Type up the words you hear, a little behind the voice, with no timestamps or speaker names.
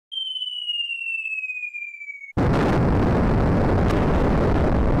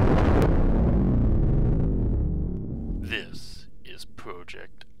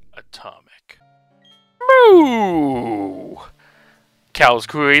Atomic. Moo! Cow's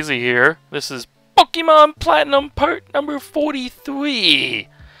Crazy here. This is Pokemon Platinum part number 43.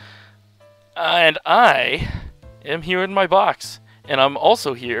 And I am here in my box. And I'm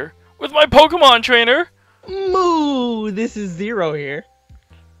also here with my Pokemon trainer. Moo! This is Zero here.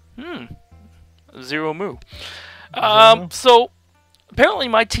 Zero Moo. Zero. So, apparently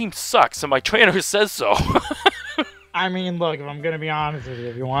my team sucks, and my trainer says so. I mean, look, if I'm gonna be honest with you,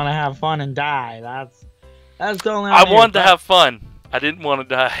 if you want to have fun and die, that's the only. I wanted to have fun. I didn't want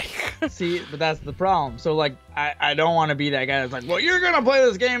to die. See, but that's the problem. So, like, I don't want to be that guy that's like, well, you're gonna play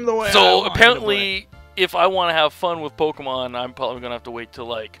this game the way. I So want apparently, if I want to have fun with Pokemon, I'm probably gonna have to wait till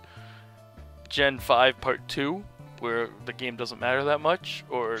like Gen 5 Part 2, where the game doesn't matter that much,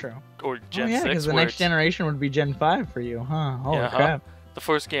 or True. or Gen 6. Because the next generation would be Gen 5 for you, huh? Holy Yeah, crap! The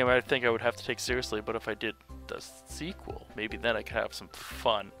first game I think I would have to take seriously, but if I did the sequel, maybe then I could have some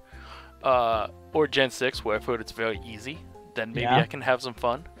fun. Or Gen 6, where I've heard it's very easy. Then maybe I can have some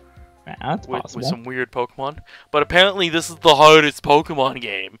fun That's possible. with some weird Pokemon. But apparently this is the hardest Pokemon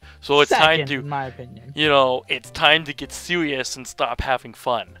game, so it's time to, in my opinion, you know, it's time to get serious and stop having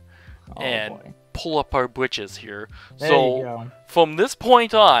fun. Oh, and boy. pull up our britches here. There So you go. from this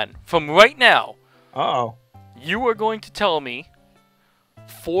point on, from right now, Uh-oh. you are going to tell me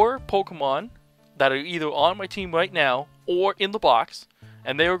 4 Pokemon that are either on my team right now or in the box,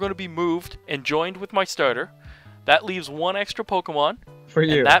 and they are going to be moved and joined with my starter. That leaves 1 extra Pokemon. For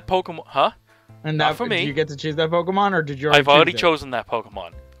you. And that Pokemon, huh? And Not that, for me. Did you get to choose that Pokemon, or did you already I've already choose it? chosen that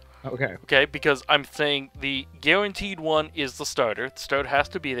Pokemon. Okay. Okay, because I'm saying the guaranteed one is the starter. The starter has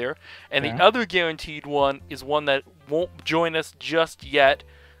to be there. And Okay. the other guaranteed one is one that won't join us just yet,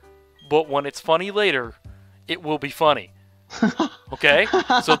 but when it's funny later, it will be funny. Okay?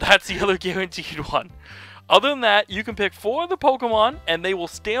 So that's the other guaranteed one. Other than that, you can pick 4 of the Pokemon, and they will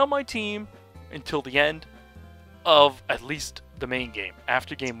stay on my team until the end of at least the main game.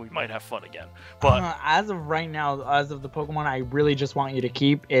 After game, we might have fun again. But as of right now, as of the Pokemon I really just want you to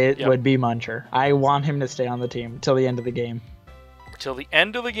keep, it Yep. would be Muncher. I want him to stay on the team till the end of the game. till the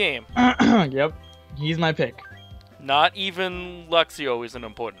end of the game, Yep. He's my pick. not even Luxio isn't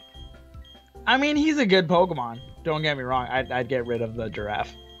important. I mean, he's a good Pokemon. Don't get me wrong. I'd get rid of the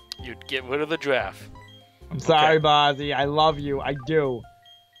giraffe. You'd get rid of the giraffe. I'm sorry, Bozzy. I love you. I do.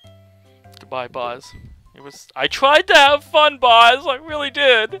 Goodbye, Boz. I tried to have fun, Boz. I really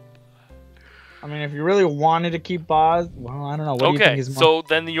did. I mean, if you really wanted to keep Boz, well, I don't know. What do you think Okay, is more... so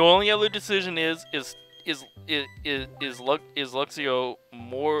then the only other decision is Luxio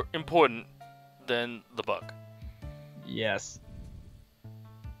more important than the bug? Yes.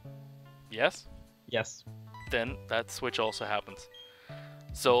 Yes. Yes. Then that switch also happens.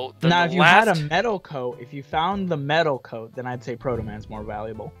 So then Now, the if you had a metal coat, if you found the metal coat, then I'd say Protoman's more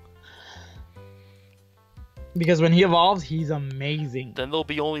valuable. Because when he evolves, he's amazing. then there'll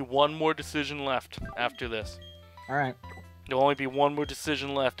be only one more decision left after this. All right. There'll only be one more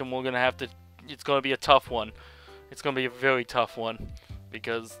decision left, and we're gonna have to. It's gonna be a tough one. It's gonna be a very tough one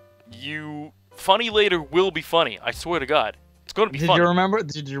because funny later will be funny. I swear to God, it's gonna be Did funny. you remember?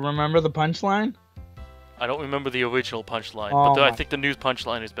 Did you remember the punchline? I don't remember the original punchline, Oh but I my- think the new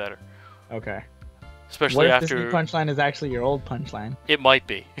punchline is better, Okay. especially What if after. this new punchline is actually your old punchline? It might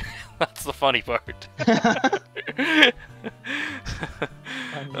be. That's the funny part.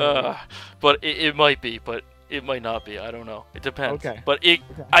 But it might be, but it might not be. I don't know. It depends. Okay. But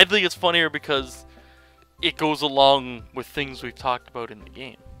I think it's funnier because it goes along with things we've talked about in the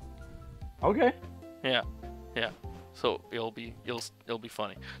game. Okay. Yeah. So it'll be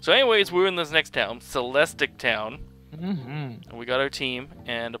funny. So anyways, we're in this next town, Celestic Town, Mm-hmm. and we got our team,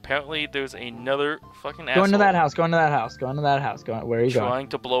 and apparently there's another fucking Go asshole into that house. Go into that house. Go into that house. Go. Where are you going? trying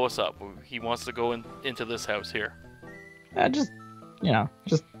to blow us up. He wants to go into this house here.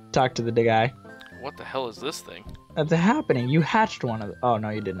 Just talk to the guy. What the hell is this thing? That's happening. You hatched one of the... Oh, no,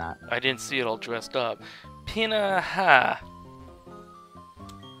 you did not. I didn't see it all dressed up. Pinaha.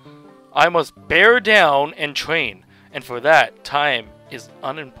 I must bear down and train, and for that, time is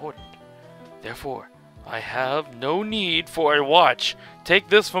unimportant. Therefore, I have no need for a watch. Take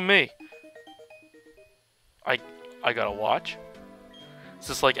this from me. I got a watch? Is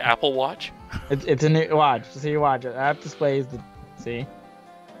this like Apple Watch? It's a new... Watch. See, watch. App displays the... See?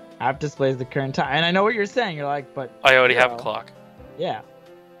 App displays the current time. And I know what you're saying. You're like, but... I already have a well, clock. Yeah.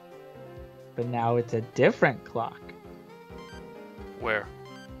 But now it's a different clock. Where?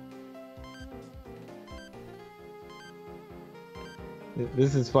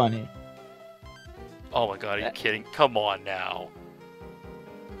 This is funny. Oh my god, are you kidding? Come on now.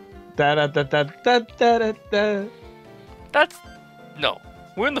 Da da da da da da da da. That's... No.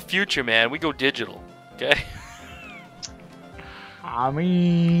 We're in the future, man. We go digital. Okay. I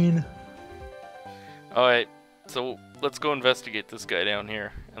mean, All right. So let's go investigate this guy down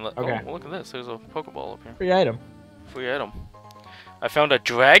here. And Okay. Oh, look at this. There's a Pokeball up here. free item. Free item. I found a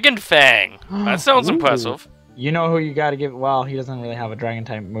Dragon Fang. That sounds Ooh. impressive. You know who you gotta give? Well, he doesn't really have a dragon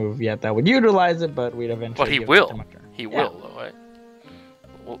type move yet that would utilize it, but we'd eventually. But he give will. It to him after. He Yeah. will, though, right?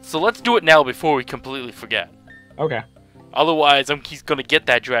 Well, so let's do it now before we completely forget. Okay. Otherwise, he's gonna get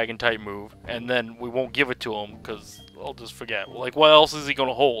that Dragon type move, and then we won't give it to him because I'll just forget. Like, what else is he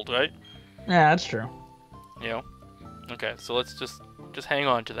gonna hold, right? Yeah, that's true. You know. Okay, so let's just hang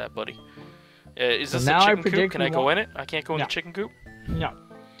on to that, buddy. Is So this a now I chicken coop? predict Can we I go won't- in it? I can't go in No. the chicken coop. No.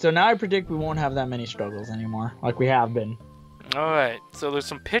 So now I predict we won't have that many struggles anymore, like we have been. All right. So there's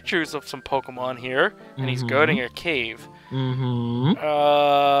some pictures of some Pokemon here, and he's Mhm. guarding a cave. Mm-hmm.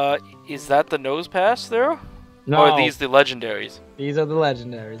 Is that the nose pass there? No, Or are these the legendaries? these are the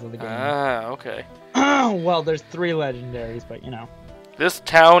legendaries of the game. Ah, okay. Well, there's 3 legendaries, but you know. This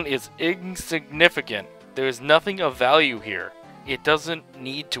town is insignificant. There is nothing of value here. It doesn't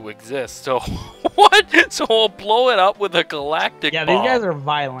need to exist. So, what? So I'll blow it up with a galactic Yeah, bomb. these guys are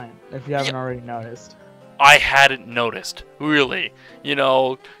violent, if you haven't already noticed. I hadn't noticed, really. You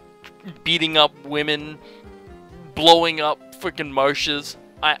know, beating up women, blowing up freaking marshes.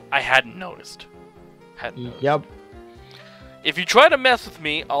 I hadn't noticed. Hadn't noticed. Yep. If you try to mess with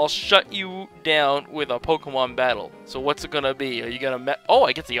me, I'll shut you down with a Pokemon battle. So what's it gonna be? Are you gonna Oh,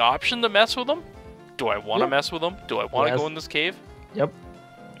 I get the option to mess with them? Do I want to Yep. mess with them? Do I want to Yes. go in this cave? Yep.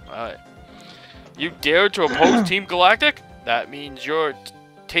 Alright. You dare to oppose Team Galactic? That means you're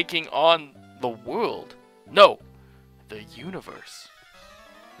taking on the world. No, the universe.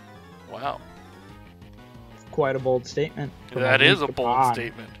 Wow. Quite a bold statement. from That is a Mr. bold Pond.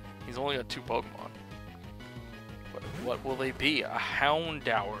 statement. He's only got 2 Pokemon. But what will they be? A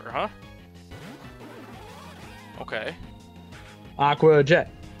Houndour, huh? Okay. Aqua Jet.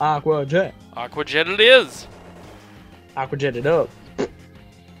 Aqua Jet. Aqua Jet it is! Aqua Jet it up.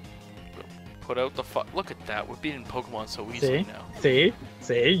 Put out the Look at that. We're beating Pokemon so easily See? now. See?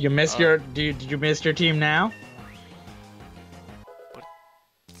 See? You missed your... Did you miss your team now?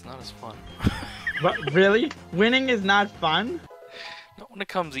 It's not as fun. What? Really? Winning is not fun? Not when it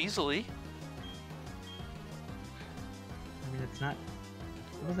comes easily. I mean, it's not...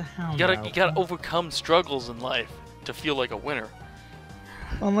 It was a hound. You gotta overcome struggles in life to feel like a winner.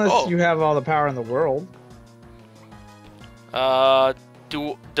 Unless Oh. you have all the power in the world.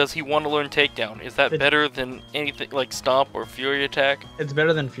 Does he want to learn Takedown? Is that better than anything like Stomp or Fury Attack? It's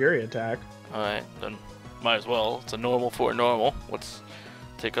better than Fury Attack. Alright, then might as well. It's a normal for a normal. Let's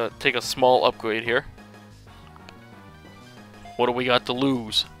take a small upgrade here. What do we got to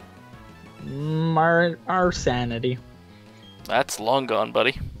lose? Our sanity. That's long gone,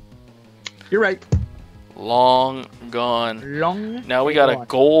 buddy. You're right. Long gone. Long. Now we got a gone.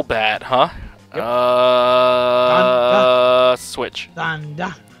 Golbat, huh? Yep. Switch.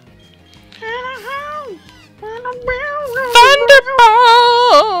 Thunder.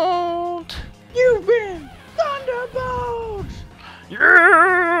 Thunderbolt! You win! Thunderbolt!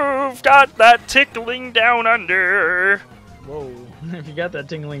 You've got that tickling down under. Whoa. If you got that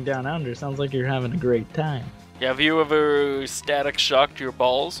tingling down under, sounds like you're having a great time. Have you ever static shocked your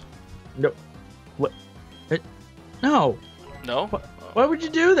balls? No. What? No. No? Why would you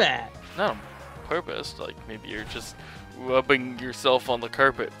do that? Not on purpose. Like maybe you're just rubbing yourself on the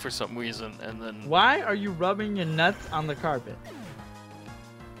carpet for some reason and then... Why are you rubbing your nuts on the carpet?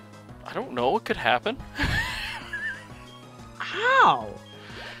 I don't know. It could happen. How?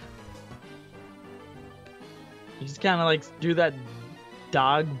 You just kind of like do that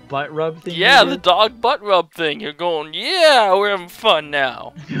dog butt rub thing. Yeah, you the do? dog butt rub thing. You're going, yeah, we're having fun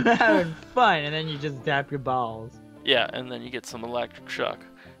now. You're having fun, and then you just tap your balls. Yeah, and then you get some electric shock.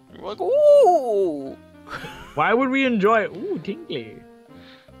 You're like, ooh. Why would we enjoy it? Ooh, tingly.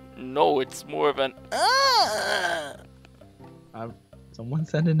 No, it's more of an ah. Someone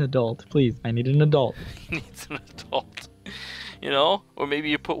send an adult, please. I need an adult. He needs an adult. You know? Or maybe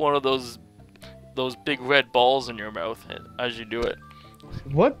you put one of those big red balls in your mouth as you do it.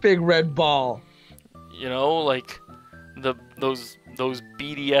 What big red ball? You know, like those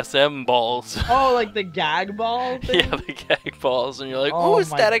BDSM balls. Oh, like the gag ball thing? Yeah, the gag balls, and you're like, Oh ooh, my-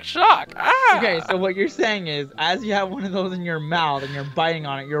 static shock. Ah. Okay, so what you're saying is, as you have one of those in your mouth and you're biting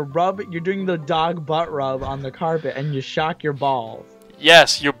on it, you're doing the dog butt rub on the carpet, and you shock your balls.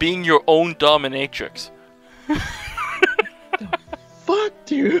 Yes, you're being your own dominatrix. Fuck,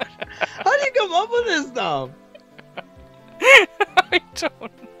 dude. How do you come up with this stuff? I don't know.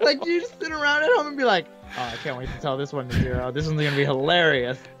 Like, do you just sit around at home and be like, Oh, I can't wait to tell this one to Zero. This one's gonna be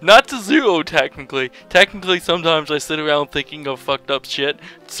hilarious. Not to Zero, technically. Technically, sometimes I sit around thinking of fucked up shit,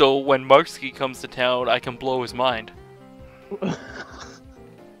 so when Marksky comes to town, I can blow his mind.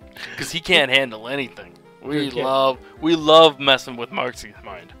 Because he can't handle anything. We love messing with Marksky's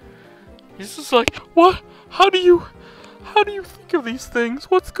mind. He's just like, what? How do you think of these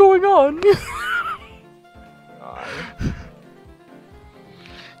things? What's going on?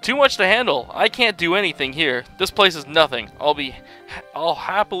 Too much to handle. I can't do anything here. This place is nothing. I'll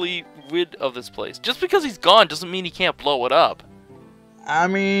happily rid of this place. Just because he's gone doesn't mean he can't blow it up. I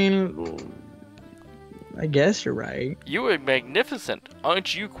mean, I guess you're right. You are magnificent.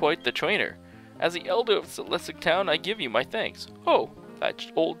 Aren't you quite the trainer? As the elder of Celestic Town, I give you my thanks. Oh, that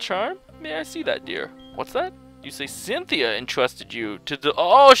old charm? May I see that, dear? What's that? You say Cynthia entrusted you to the...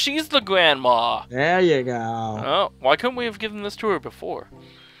 Oh, she's the grandma! There you go. Oh, why couldn't we have given this to her before?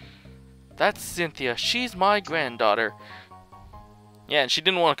 That's Cynthia. She's my granddaughter. Yeah, and she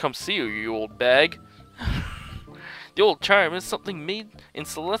didn't want to come see you, you old bag. The old charm is something made in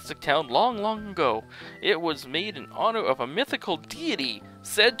Celestic Town long, long ago. It was made in honor of a mythical deity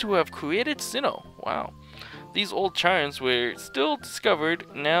said to have created Sinnoh. Wow. These old charms were still discovered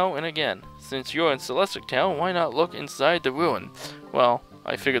now and again. Since you're in Celestic Town, why not look inside the ruin? Well,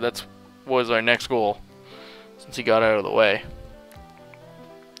 I figured that was our next goal, since he got out of the way.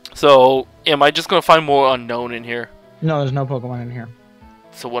 So, am I just going to find more unknown in here? No, there's no Pokemon in here.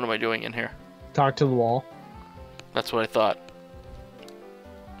 So what am I doing in here? Talk to the wall. That's what I thought.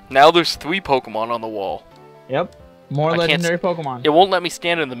 Now there's 3 Pokemon on the wall. Yep. More legendary Pokemon. It won't let me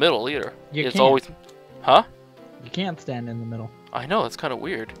stand in the middle either. It's can't. Always... Huh? You can't stand in the middle. I know, that's kind of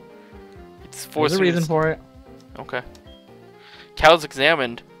weird. It's There's a reason for it. Okay. Cows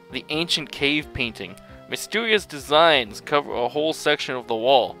examined the ancient cave painting. Mysterious designs cover a whole section of the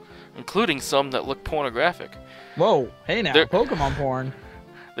wall, including some that look pornographic. Whoa, hey now, Pokemon porn.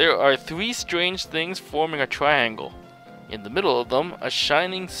 There are 3 strange things forming a triangle. In the middle of them, a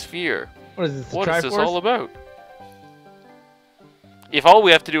shining sphere. What is this, What is this all about? If all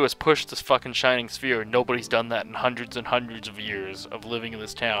we have to do is push this fucking shining sphere, nobody's done that in hundreds and hundreds of years of living in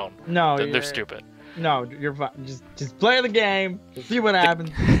this town. No, then they're stupid. No, you're fine. Just play the game. See what happens.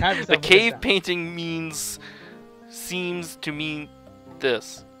 The cave painting seems to mean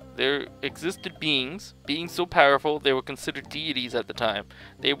this. There existed beings so powerful they were considered deities at the time.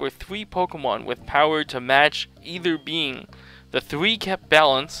 They were 3 Pokemon with power to match either being. The 3 kept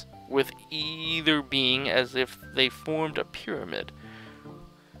balance with either being as if they formed a pyramid.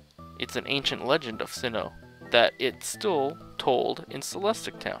 It's an ancient legend of Sinnoh that it's still told in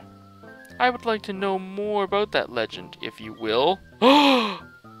Celestic Town. I would like to know more about that legend, if you will.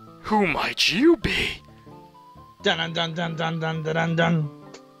 Who might you be? Dun dun dun dun dun dun dun dun.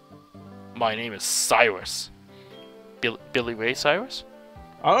 My name is Cyrus. Billy Ray Cyrus?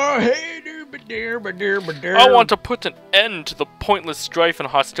 Oh, hey, doo-ba-doo-ba-doo-ba-doo. I want to put an end to the pointless strife and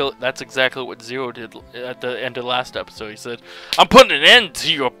hostility. That's exactly what Zero did at the end of last episode. He said, I'm putting an end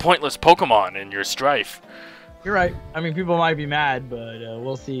to your pointless Pokemon and your strife. You're right. I mean, people might be mad, but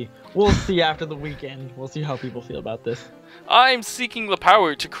we'll see. We'll see after the weekend. We'll see how people feel about this. I'm seeking the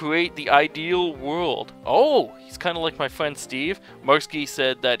power to create the ideal world. Oh, he's kind of like my friend Steve. Marsky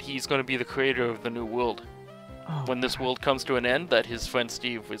said that he's going to be the creator of the new world. Oh, when this world comes to an end, that his friend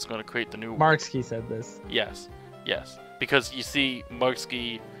Steve is going to create the new world. Marsky said this. Yes, yes. Because you see,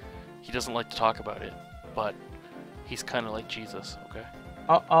 Marsky, he doesn't like to talk about it, but he's kind of like Jesus, okay?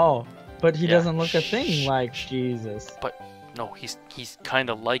 Oh, but he doesn't look a thing like Jesus. But no, he's kind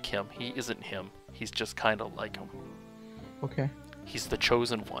of like him. He isn't him. He's just kind of like him. Okay. He's the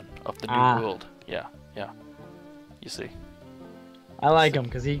chosen one of the new world. Yeah, yeah. You see. I like him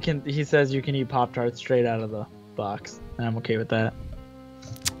because he says you can eat Pop-Tarts straight out of the box, and I'm okay with that.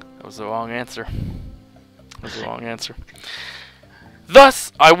 That was the wrong answer. That was the wrong answer.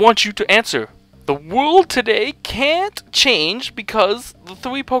 Thus, I want you to answer. The world today can't change because the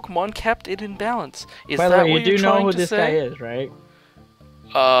 3 Pokemon kept it in balance. Is By that the way, what you you're do know trying who to this say? guy is, right?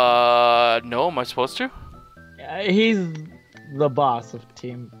 No, am I supposed to? He's the boss of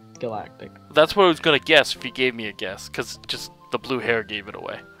Team Galactic. That's what I was gonna guess if you gave me a guess, because just the blue hair gave it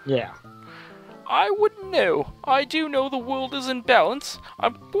away. Yeah. I wouldn't know. I do know the world is in balance.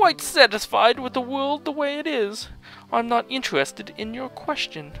 I'm quite satisfied with the world the way it is. I'm not interested in your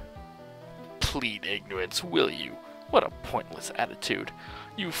question. Plead ignorance, will you? What a pointless attitude.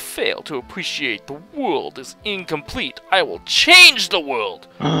 You fail to appreciate the world is incomplete. I will change the world.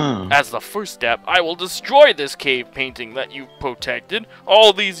 As the first step, I will destroy this cave painting that you've protected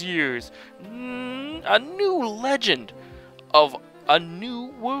all these years. A new legend of a new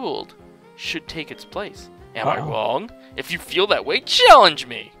world should take its place. Am I Uh-oh. wrong? If you feel that way, challenge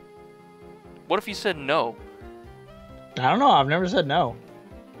me! What if you said no? I don't know. I've never said no.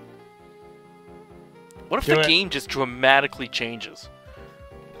 What if Do the it. game just dramatically changes?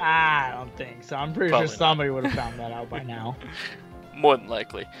 I don't think so. I'm pretty Probably sure not. somebody would have found that out by now. More than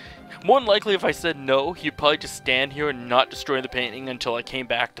likely. More than likely, if I said no, he'd probably just stand here and not destroy the painting until I came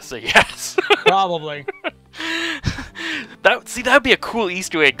back to say yes. Probably. That'd be a cool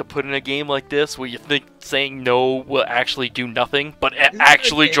Easter egg to put in a game like this, where you think saying no will actually do nothing, but it Isn't there a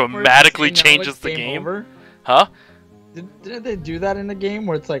actually game where dramatically if you say no, changes it's the game game. over? Huh? Didn't they do that in the game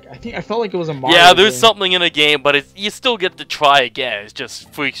where it's like I felt like it was a Mario Yeah, there's game. something in a game, but you still get to try again. It just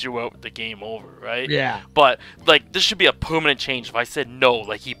freaks you out with the game over, right? Yeah. But like, this should be a permanent change. If I said no,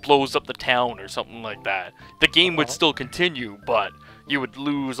 like he blows up the town or something like that, the game would still continue, but you would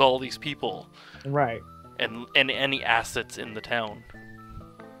lose all these people Right. and any assets in the town,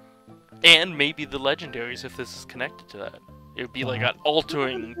 and maybe the legendaries if this is connected to that. It would be like an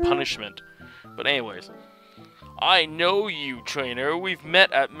altering punishment. But anyways. I know you, trainer. We've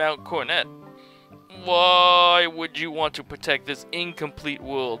met at Mount Cornet. Why would you want to protect this incomplete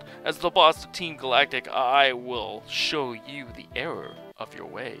world? As the boss of Team Galactic, I will show you the error of your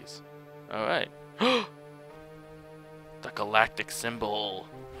ways. Alright. The galactic symbol.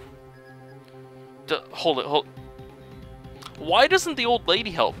 Hold it. Why doesn't the old lady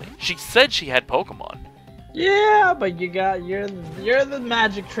help me? She said she had Pokemon. Yeah, but you're the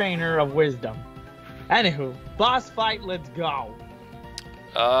magic trainer of wisdom. Anywho, boss fight, let's go.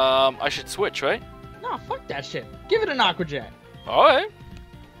 I should switch, right? No, fuck that shit. Give it an Aqua Jet. Alright.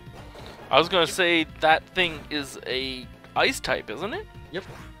 I was gonna say that thing is a ice type, isn't it? Yep.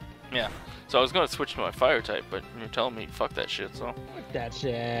 Yeah. So I was gonna switch to my fire type, but you're telling me fuck that shit, so. Fuck that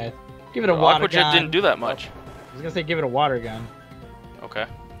shit. Give it a water Aqua Jet gun. didn't do that much. I was gonna say give it a water gun. Okay.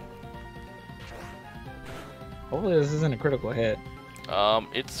 Hopefully this isn't a critical hit.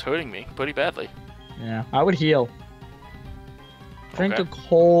 It's hurting me pretty badly. Yeah, I would heal. Drink Okay. a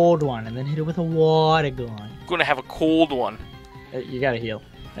cold one and then hit it with a water gun. I'm gonna have a cold one. You gotta heal.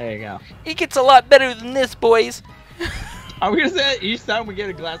 There you go. It gets a lot better than this, boys. Are we gonna say that each time we get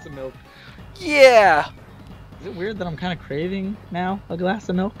a glass of milk? Yeah. Is it weird that I'm kind of craving now a glass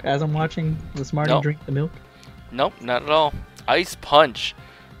of milk as I'm watching the Smarty No. drink the milk? Nope, not at all. Ice punch.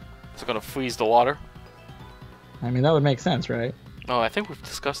 It's gonna freeze the water. I mean, that would make sense, right? Oh, I think we've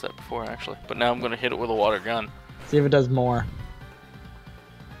discussed that before, actually. But now I'm gonna hit it with a water gun. See if it does more.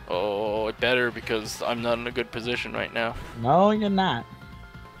 Oh, it better, because I'm not in a good position right now. No, you're not.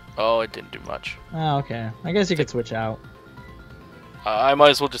 Oh, it didn't do much. Oh, okay. I guess you could switch out. I might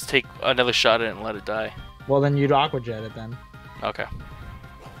as well just take another shot at it and let it die. Well, then you'd Aqua Jet it then. Okay.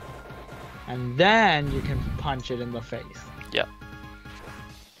 And then you can punch it in the face. Yep.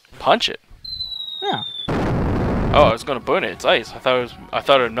 Punch it. Yeah. Oh, I was gonna burn it. It's ice. I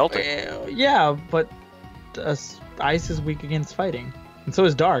thought it would melt it. Yeah, but ice is weak against fighting. And so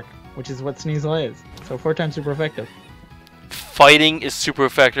is dark, which is what Sneasel is. So 4 times super effective. Fighting is super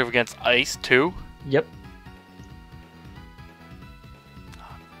effective against ice too. Yep.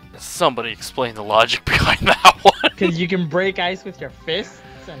 Somebody explain the logic behind that one. Because you can break ice with your fists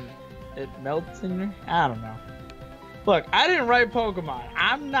and it melts in your... I don't know. Look, I didn't write Pokemon.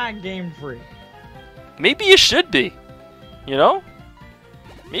 I'm not Game Freak. Maybe you should be. You know?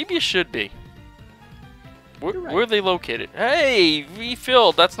 Maybe you should be. You're right. Where are they located? Hey,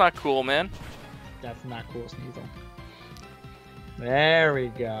 refilled. That's not cool, man. That's not cool, Sneasel. There we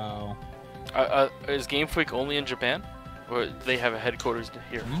go. Is Game Freak only in Japan? Or do they have a headquarters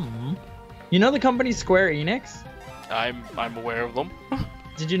here? You know the company Square Enix? I'm aware of them.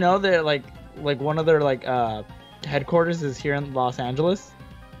 Did you know that like one of their headquarters is here in Los Angeles?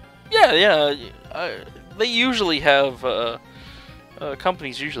 Yeah. They usually have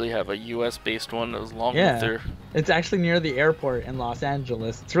companies usually have a U.S. based one along Yeah. with their. It's actually near the airport in Los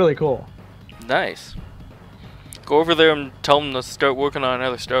Angeles. It's really cool. Nice. Go over there and tell them to start working on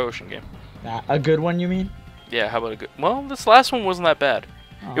another Star Ocean game. A good one, you mean? Yeah, how about a good? Well, this last one wasn't that bad.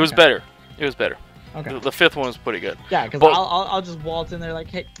 Oh, It was okay. better. It was better. Okay. The fifth one was pretty good. Yeah, because But- I'll just waltz in there like,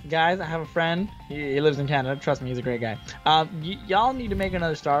 hey guys, I have a friend. He lives in Canada. Trust me, he's a great guy. Y'all need to make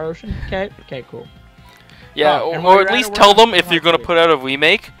another Star Ocean. Okay. Okay. Cool. Yeah, Oh, and or we're at at- least we're tell on them if Hard you're gonna Three. put out a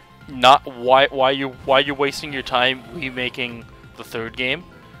remake, not why you're wasting your time remaking the third game.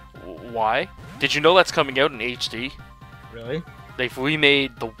 Why? Did you know that's coming out in HD? Really? They've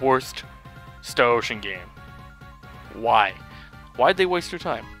remade the worst Star Ocean game. Why? Why'd they waste your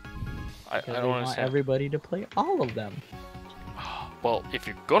time? I Because don't they want understand. everybody to play all of them. Well, if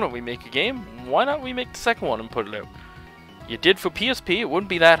you're gonna remake a game, why not remake the second one and put it out? You did for PSP. It wouldn't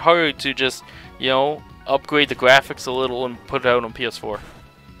be that hard to just, you know, upgrade the graphics a little and put it out on PS4.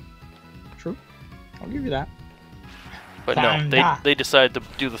 True. I'll give you that. But no, they decided to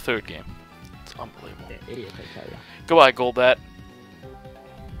do the third game. It's unbelievable. Yeah, idiot, I tell you. Goodbye, Golbat.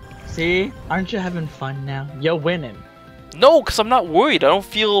 See? Aren't you having fun now? You're winning. No, because I'm not worried. I don't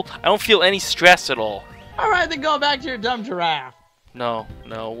feel any stress at all. Alright, then go back to your dumb giraffe. No,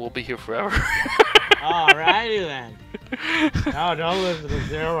 we'll be here forever. Alrighty then. No, don't listen to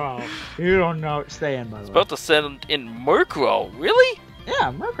Zero. You don't know. Stay in, by the way. About to send in Murkrow. Really?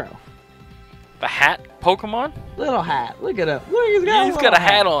 Yeah, Murkrow. The hat Pokemon? Little hat. Look at him. Look, he's got a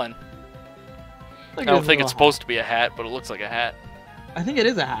hat on. Look I don't think it's supposed to be a hat, but it looks like a hat. I think it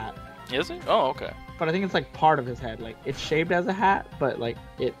is a hat. Is it? Oh, okay. But I think it's like part of his head. Like it's shaped as a hat, but like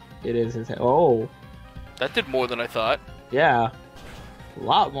it is his head. Oh. That did more than I thought. Yeah. A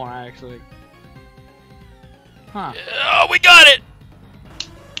lot more actually. Huh. Oh, we got it!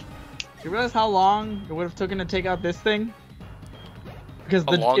 You realize how long it would have taken to take out this thing? Because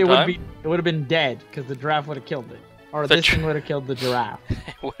it would have been dead because the giraffe would have killed it, or this thing would have killed the giraffe.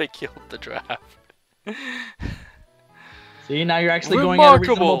 It would have killed the giraffe. See, now you're actually going at a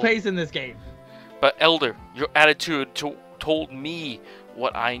reasonable pace in this game. But Elder, your attitude told me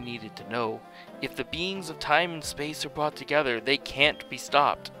what I needed to know. If the beings of time and space are brought together, they can't be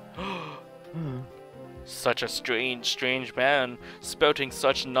stopped. Such a strange man, spouting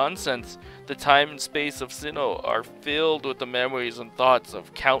such nonsense. The time and space of Sinnoh are filled with the memories and thoughts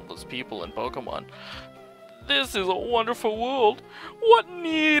of countless people in Pokemon. This is a wonderful world. What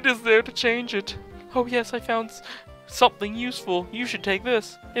need is there to change it? Oh yes, I found something useful. You should take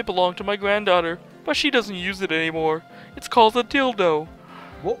this. It belonged to my granddaughter, but she doesn't use it anymore. It's called a dildo.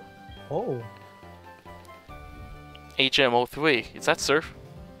 Whoa. Oh. HM03. Is that Surf?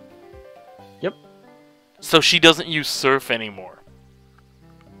 Yep. So she doesn't use Surf anymore.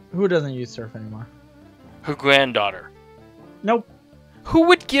 Who doesn't use Surf anymore? Her granddaughter. Nope. Who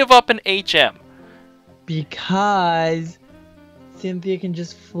would give up an HM? Because Cynthia can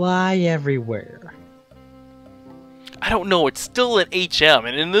just fly everywhere. I don't know, it's still an HM,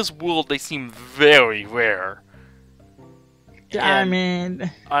 and in this world they seem very rare. I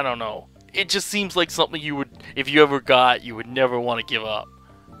mean, I don't know. It just seems like something you would, if you ever got, you would never want to give up.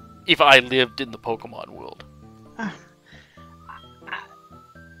 If I lived in the Pokemon world.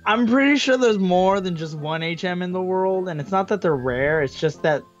 I'm pretty sure there's more than just one HM in the world, and it's not that they're rare, it's just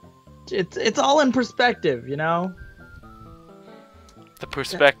that it's all in perspective, you know? The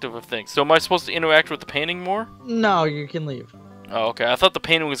perspective of things. So am I supposed to interact with the painting more? No, you can leave. Oh, okay. I thought the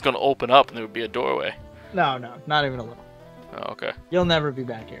painting was going to open up and there would be a doorway. No, not even a little. Oh, okay. You'll never be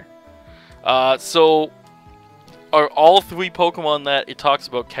back here. So are all 3 Pokemon that it talks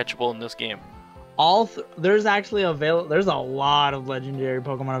about catchable in this game? There's actually there's a lot of legendary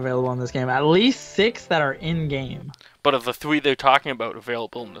Pokemon available in this game. At least 6 that are in game. But of the 3 they're talking about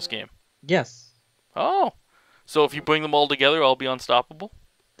available in this game? Yes. Oh. So if you bring them all together, I'll be unstoppable?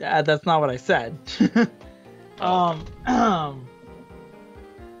 That's not what I said. For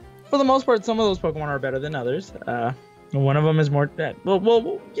the most part, some of those Pokemon are better than others. One of them is more dead.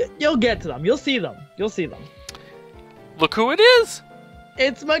 Well, you'll get to them. You'll see them. Look who it is!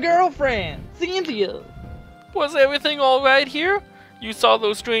 It's my girlfriend, Cynthia. Was everything alright here? You saw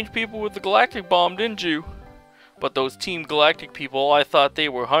those strange people with the galactic bomb, didn't you? But those Team Galactic people, I thought they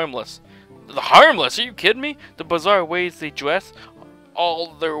were harmless. Harmless? Are you kidding me? The bizarre ways they dress,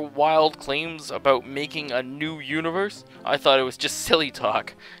 all their wild claims about making a new universe? I thought it was just silly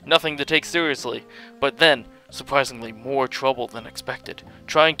talk, nothing to take seriously. But then, surprisingly more trouble than expected.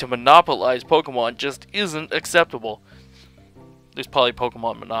 Trying to monopolize Pokemon just isn't acceptable. There's probably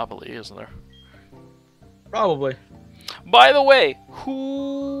Pokemon Monopoly, isn't there? Probably. By the way,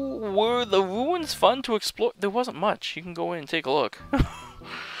 were the ruins fun to explore? There wasn't much. You can go in and take a look.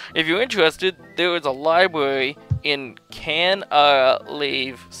 If you're interested, there is a library in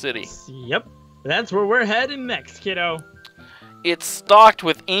Canalave City. Yep. That's where we're heading next, kiddo. It's stocked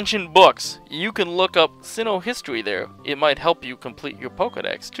with ancient books. You can look up Sinnoh history there. It might help you complete your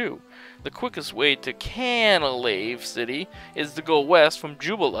Pokedex, too. The quickest way to Canalave City is to go west from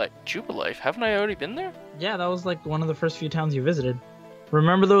Jubilife. Jubilife? Haven't I already been there? Yeah, that was like one of the first few towns you visited.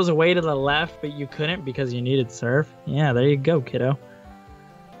 Remember there was a way to the left, but you couldn't because you needed surf? Yeah, there you go, kiddo.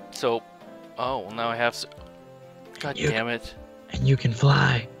 So, oh, well now I have... God damn it. And you can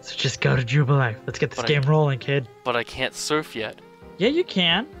fly, so just go to Jubilife. Let's get this game rolling, kid. But I can't surf yet. Yeah, you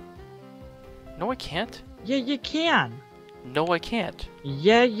can. No, I can't. Yeah, you can. No, I can't.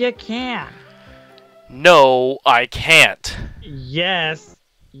 Yeah, you can. No, I can't. Yes,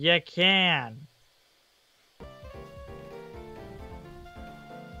 you can.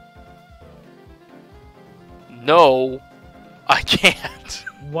 No, I can't.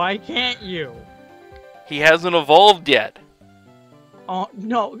 Why can't you? He hasn't evolved yet. Oh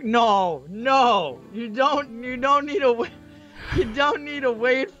no, no, no! You don't need to wait. You don't need to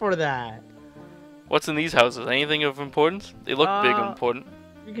wait for that. What's in these houses? Anything of importance? They look big and important.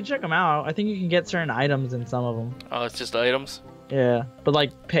 You can check them out. I think you can get certain items in some of them. Oh, it's just items? Yeah, but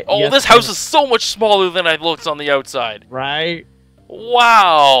like... Oh, this house is so much smaller than I looked on the outside. Right?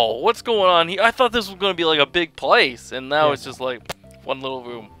 Wow! What's going on here? I thought this was going to be like a big place, and now it's just like one little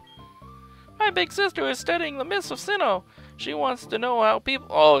room. My big sister is studying the myths of Sinnoh. She wants to know how people...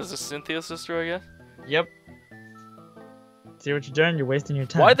 Oh, is this Cynthia's sister, I guess? Yep. See what you're doing? You're wasting your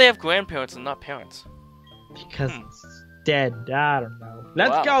time. Why'd they have grandparents and not parents? Because it's dead. I don't know.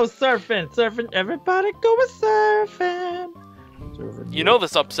 Let's go surfing. Surfing. Everybody go surfing. You know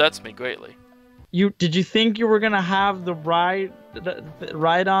this upsets me greatly. Did you think you were going to have the ride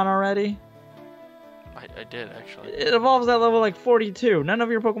on already? I did, actually. It evolves at level like 42. None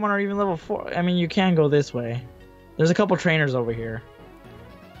of your Pokemon are even level 4. I mean, you can go this way. There's a couple trainers over here.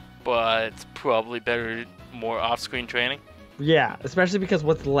 But it's probably better, more off-screen training. Yeah, especially because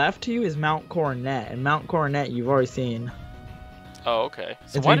what's left to you is Mount Coronet. And Mount Coronet you've already seen. Oh, okay.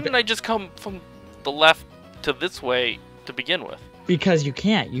 So why didn't I just come from the left to this way to begin with? Because you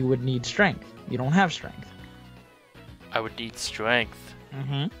can't. You would need strength. You don't have strength. I would need strength.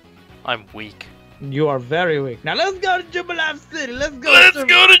 Mm-hmm. I'm weak. You are very weak. Now let's go to Jubilife City. Let's go. Let's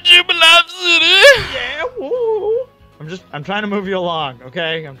go to Jubilife City. Yeah, woo. I'm trying to move you along,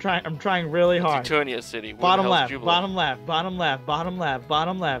 okay? I'm trying really hard. Eternia City. Bottom left, bottom left, bottom left, bottom left,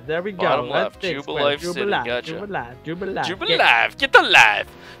 bottom left. There we go. Bottom left, Jubilife City. Gotcha. Jubilife. Get the life.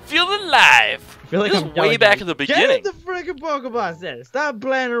 Feel the life. I feel like this I'm is way back at the beginning. Get the freaking Pokeball Center. Stop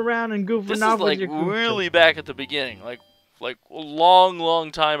playing around and goofing off with your This is like really back at the beginning, like a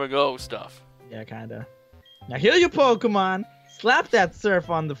long time ago stuff. Yeah, kinda. Now heal your Pokemon. Slap that surf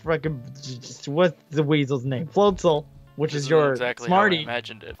on the freaking what's the weasel's name? Floatzel, which is your exactly Smarty. How I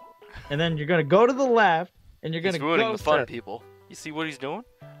imagined it. And then you're gonna go to the left, and you're gonna He's ruining go the fun, surf. people. You see what he's doing?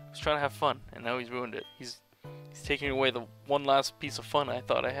 He's trying to have fun, and now he's ruined it. He's taking away the one last piece of fun I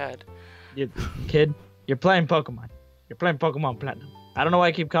thought I had. Kid, you're playing Pokemon. You're playing Pokemon Platinum. I don't know why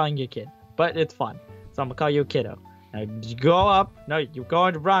I keep calling you a kid, but it's fun. So I'm gonna call you a kiddo. Now you go up. No, you're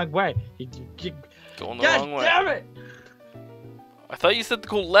going the wrong way. Going the wrong way. Damn it! I thought you said to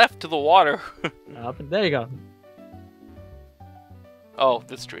go left to the water. Up and there you go. Oh,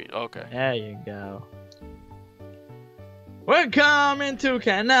 this street. Okay. There you go. We're coming to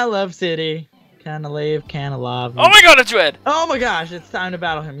Canalave City. Canalave, Canalave. Oh my god, it's red! Oh my gosh, it's time to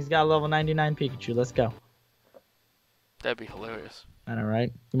battle him. He's got a level 99 Pikachu. Let's go. That'd be hilarious. I know,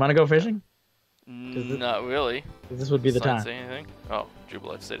 right? You want to go fishing? Not really. This would be the time. Say anything? Oh,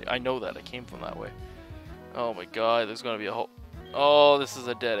 Jubilife City. I know that. I came from that way. Oh my god, there's gonna be a whole... Oh, this is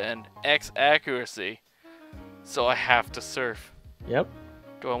a dead end. X accuracy. So I have to surf. Yep.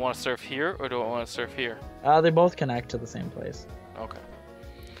 Do I want to surf here, or do I want to surf here? They both connect to the same place. Okay.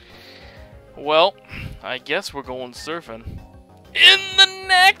 Well, I guess we're going surfing in the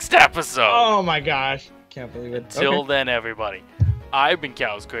next episode. Oh my gosh. Can't believe it. Till then, everybody. I've been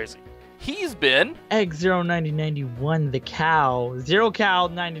Cows Crazy. He's been... Egg 09091, the cow. Zero cow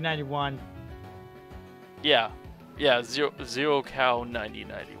 9091. Yeah, zero cow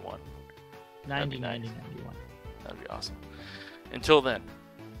 9091. 9091. That'd be awesome. Until then,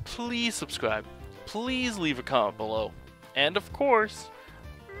 please subscribe. Please leave a comment below. And of course,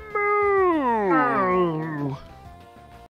 moo!